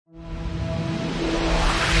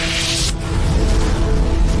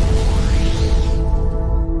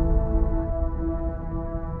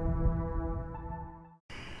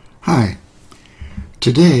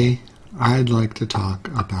Today, I'd like to talk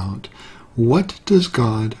about what does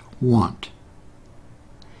God want?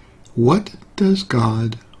 What does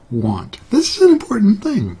God want? This is an important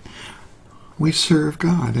thing. We serve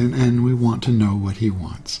God and we want to know what He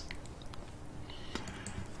wants.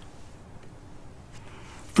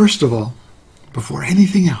 First of all, before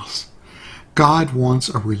anything else, God wants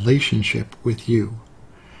a relationship with you.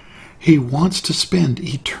 He wants to spend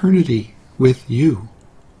eternity with you.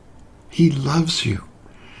 He loves you.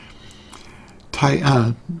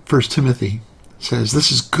 1 Timothy says,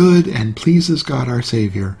 "This is good and pleases God our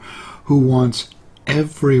Savior, who wants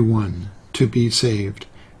everyone to be saved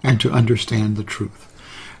and to understand the truth."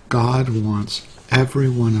 God wants every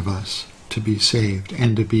one of us to be saved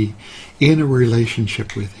and to be in a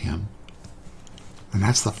relationship with Him. And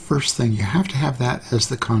that's the first thing. You have to have that as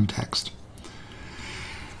the context.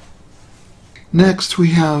 Next, we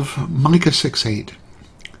have Micah 6:8.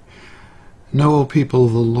 "Know, O people,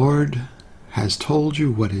 the Lord has told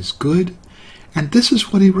you what is good, and this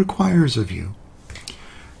is what He requires of you: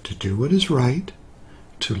 to do what is right,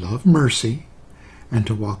 to love mercy, and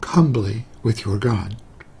to walk humbly with your God."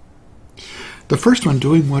 The first one,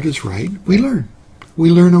 doing what is right, we learn.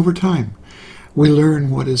 We learn over time. We learn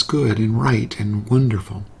what is good and right and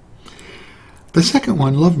wonderful. The second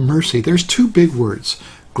one, love mercy. There's two big words,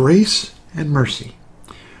 grace and mercy.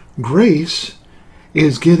 Grace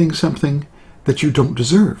is getting something that you don't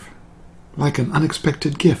deserve, like an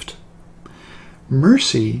unexpected gift.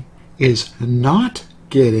 Mercy is not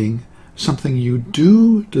getting something you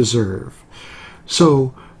do deserve.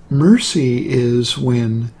 So mercy is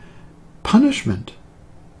when punishment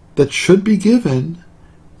that should be given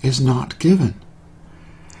is not given.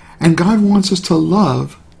 And God wants us to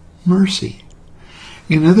love mercy.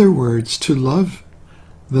 In other words, to love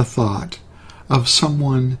the thought of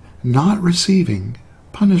someone not receiving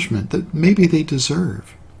punishment that maybe they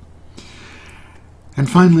deserve. And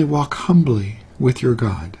finally, walk humbly with your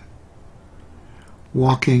God.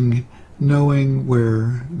 Walking, knowing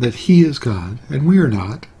that He is God and we are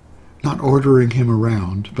not ordering Him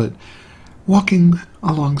around, but walking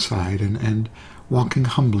alongside and walking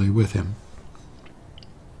humbly with Him.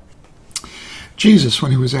 Jesus,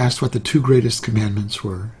 when He was asked what the two greatest commandments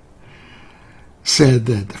were, said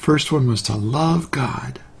that the first one was to love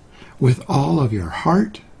God with all of your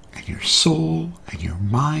heart and your soul and your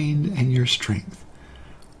mind and your strength.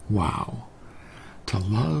 Wow. To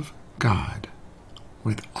love God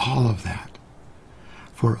with all of that.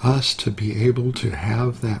 For us to be able to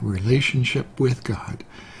have that relationship with God,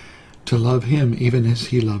 to love Him even as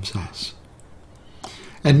He loves us.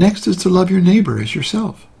 And next is to love your neighbor as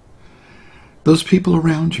yourself. Those people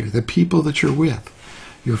around you, the people that you're with,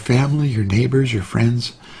 your family, your neighbors, your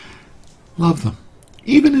friends, love them,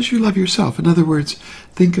 even as you love yourself. In other words,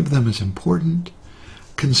 think of them as important,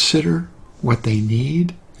 consider what they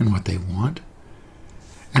need and what they want,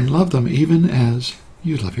 and love them even as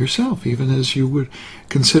you love yourself, even as you would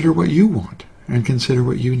consider what you want and consider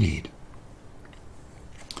what you need.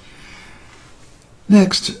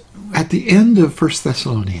 Next, at the end of 1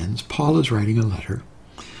 Thessalonians, Paul is writing a letter,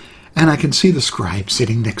 and I can see the scribe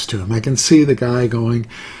sitting next to him. I can see the guy going,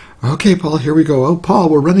 "Okay, Paul, here we go. Oh, Paul,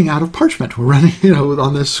 we're running out of parchment. We're running,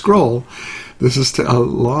 on this scroll. This is a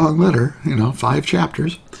long letter, 5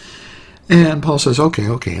 chapters." And Paul says, okay,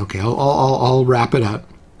 I'll wrap it up.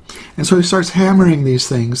 And so he starts hammering these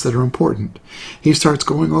things that are important. He starts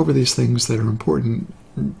going over these things that are important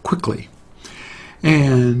quickly.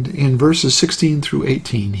 And in verses 16 through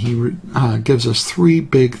 18, he gives us 3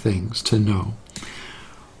 big things to know.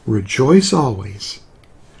 Rejoice always,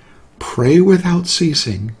 pray without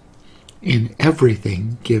ceasing, in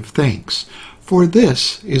everything give thanks, for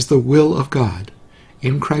this is the will of God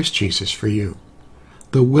in Christ Jesus for you.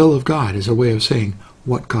 The will of God is a way of saying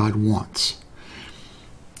what God wants.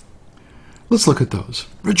 Let's look at those.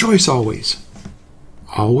 Rejoice always.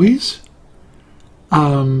 Always?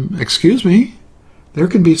 Excuse me. There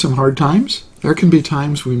can be some hard times. There can be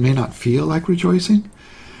times we may not feel like rejoicing.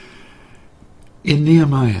 In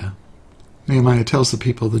Nehemiah tells the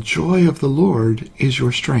people, the joy of the Lord is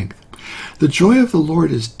your strength. The joy of the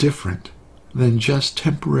Lord is different than just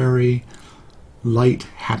temporary light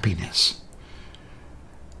happiness.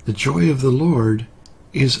 The joy of the Lord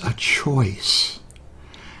is a choice.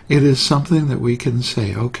 It is something that we can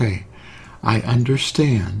say, okay, I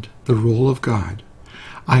understand the role of God.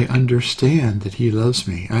 I understand that He loves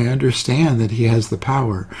me. I understand that He has the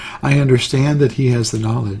power. I understand that He has the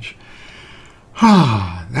knowledge.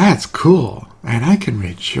 That's cool. And I can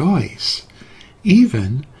rejoice,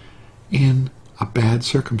 even in a bad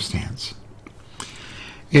circumstance.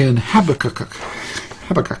 In Habakkuk,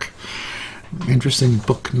 interesting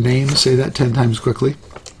book name, say that 10 times quickly,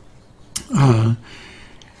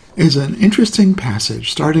 is an interesting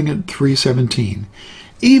passage starting at 3:17.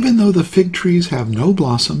 Even though the fig trees have no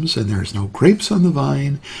blossoms and there is no grapes on the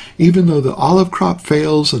vine, even though the olive crop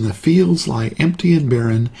fails and the fields lie empty and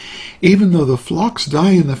barren, even though the flocks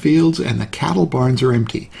die in the fields and the cattle barns are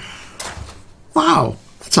empty. Wow,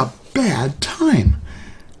 that's a bad time.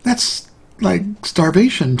 That's like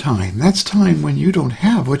starvation time. That's time when you don't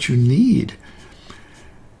have what you need.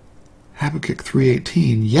 Habakkuk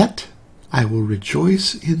 3:18, yet I will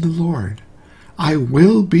rejoice in the Lord. I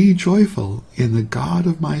will be joyful in the God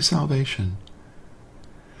of my salvation.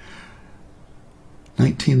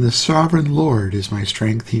 19, the sovereign Lord is my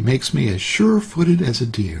strength. He makes me as sure-footed as a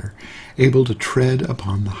deer, able to tread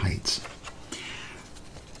upon the heights.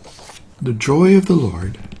 The joy of the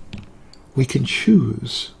Lord, we can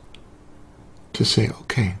choose to say,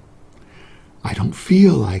 okay, I don't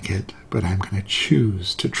feel like it, but I'm going to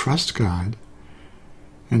choose to trust God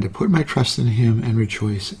and to put my trust in Him and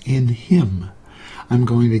rejoice in Him. I'm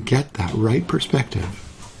going to get that right perspective.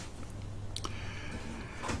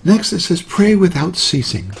 Next, it says, pray without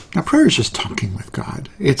ceasing. Now, prayer is just talking with God.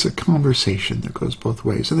 It's a conversation that goes both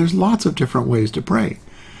ways. And there's lots of different ways to pray.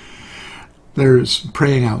 There's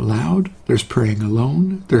praying out loud. There's praying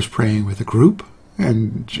alone. There's praying with a group.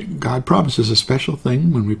 And God promises a special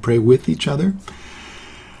thing when we pray with each other.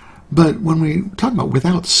 But when we talk about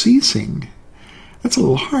without ceasing, that's a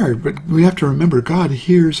little hard. But we have to remember God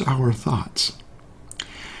hears our thoughts.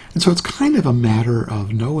 And so it's kind of a matter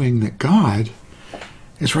of knowing that God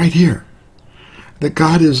is right here. That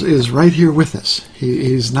God is right here with us.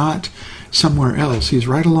 He's not somewhere else. He's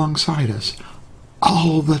right alongside us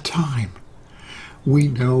all the time. We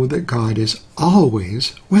know that God is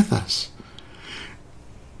always with us.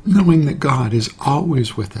 Knowing that God is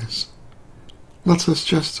always with us lets us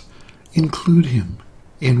just include Him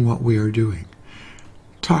in what we are doing.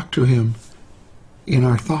 Talk to Him in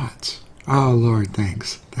our thoughts. Oh, Lord,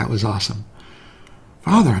 thanks. That was awesome.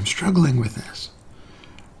 Father, I'm struggling with this.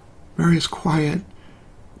 Various quiet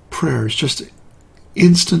prayers, just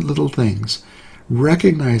instant little things,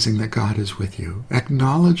 recognizing that God is with you,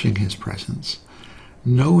 acknowledging His presence,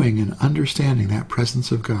 knowing and understanding that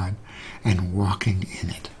presence of God, and walking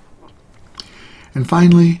in it. And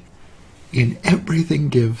finally, in everything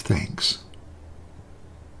give thanks.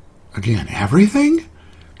 Again, everything?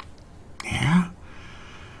 Yeah.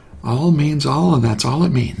 All means all, and that's all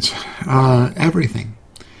it means. Everything.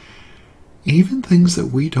 Even things that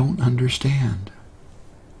we don't understand.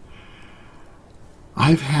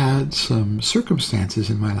 I've had some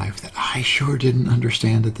circumstances in my life that I sure didn't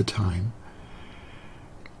understand at the time.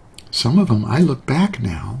 Some of them I look back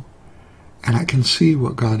now, and I can see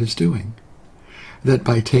what God is doing. That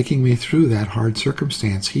by taking me through that hard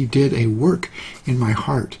circumstance, He did a work in my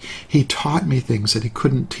heart. He taught me things that He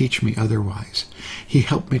couldn't teach me otherwise. He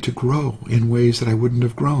helped me to grow in ways that I wouldn't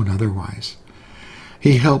have grown otherwise.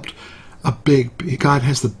 He helped God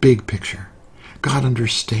has the big picture. God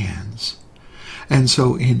understands. And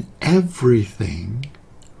so in everything,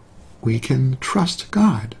 we can trust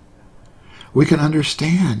God. We can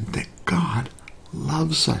understand that God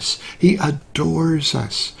loves us. He adores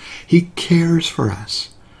us. He cares for us.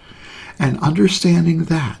 And understanding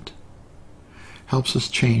that helps us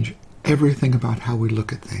change everything about how we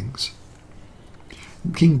look at things.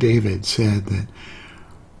 King David said that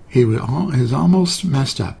he was almost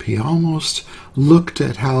messed up. He almost looked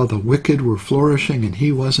at how the wicked were flourishing and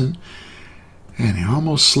he wasn't. And he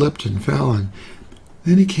almost slipped and fell. And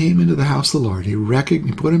then he came into the house of the Lord. He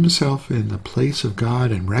put himself in the place of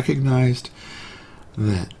God and recognized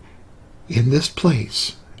that in this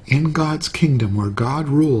place, in God's kingdom where God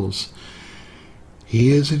rules,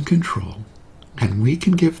 He is in control. And we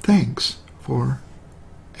can give thanks for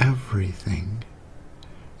everything.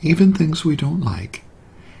 Even things we don't like,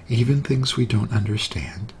 even things we don't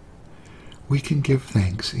understand. We can give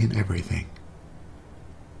thanks in everything.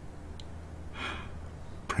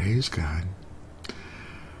 Praise God.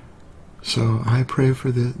 So I pray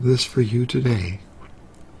for this for you today,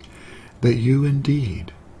 that you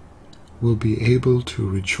indeed will be able to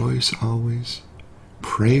rejoice always,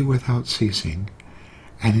 pray without ceasing,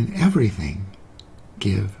 and in everything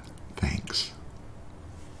give thanks.